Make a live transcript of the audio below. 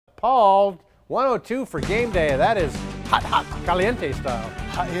Paul, 102 for game day. That is hot, caliente style.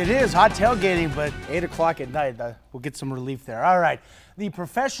 It is hot tailgating, but 8 o'clock at night, we'll get some relief there. All right, the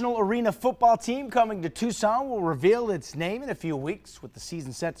professional arena football team coming to Tucson will reveal its name in a few weeks with the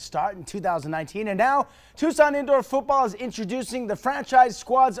season set to start in 2019. And now, Tucson Indoor Football is introducing the franchise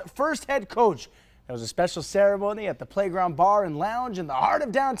squad's first head coach. There was a special ceremony at the Playground Bar and Lounge in the heart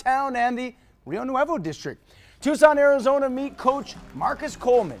of downtown and the Rio Nuevo district. Tucson, Arizona meet coach Marcus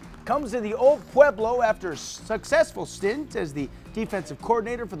Coleman. Comes to the Old Pueblo after a successful stint as the defensive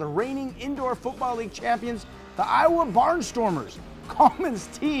coordinator for the reigning Indoor Football League champions, the Iowa Barnstormers. Coleman's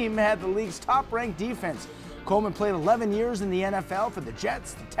team had the league's top-ranked defense. Coleman played 11 years in the NFL for the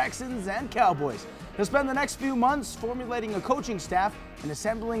Jets, the Texans, and Cowboys. He'll spend the next few months formulating a coaching staff and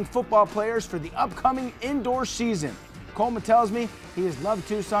assembling football players for the upcoming indoor season. Coleman tells me he has loved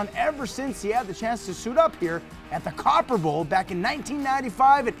Tucson ever since he had the chance to suit up here at the Copper Bowl back in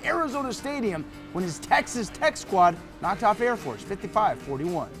 1995 at Arizona Stadium when his Texas Tech squad knocked off Air Force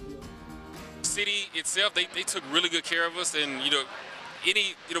 55-41. The city itself, they took really good care of us, and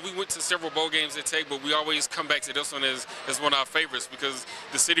we went to several bowl games at Tech, but we always come back to this one as one of our favorites because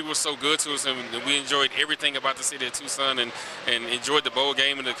the city was so good to us, and we enjoyed everything about the city of Tucson, and enjoyed the bowl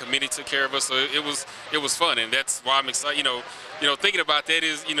game, and the committee took care of us. So it was fun, and that's why I'm excited. Thinking about that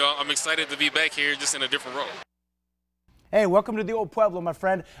is, I'm excited to be back here just in a different role. Hey, welcome to the Old Pueblo, my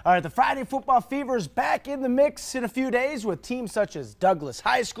friend. All right, the Friday Football Fever is back in the mix in a few days with teams such as Douglas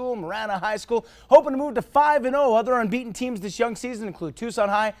High School, Marana High School, hoping to move to 5-0. Other unbeaten teams this young season include Tucson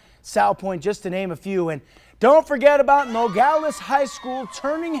High, Sal Point, just to name a few. And don't forget about Nogales High School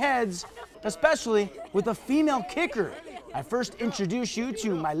turning heads, especially with a female kicker. I first introduced you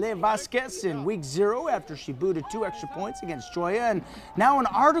to Maile Vasquez in week 0 after she booted 2 extra points against Choya, and now an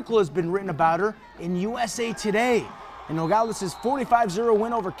article has been written about her in USA Today. In Nogales' 45-0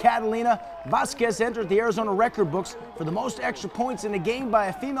 win over Catalina, Vasquez entered the Arizona record books for the most extra points in a game by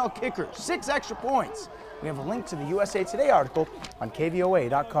a female kicker, 6 extra points. We have a link to the USA Today article on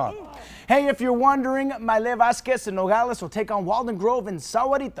KVOA.com. Hey, if you're wondering, Maile Vasquez and Nogales will take on Walden Grove and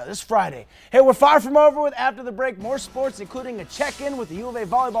Sahuarita this Friday. Hey, we're far from over with. After the break, more sports, including a check-in with the U of A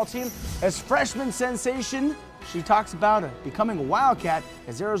volleyball team as freshman sensation. She talks about becoming a Wildcat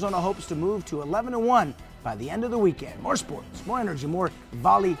as Arizona hopes to move to 11-1 by the end of the weekend. More sports, more energy, more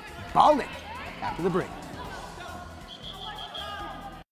volleyballing after the break.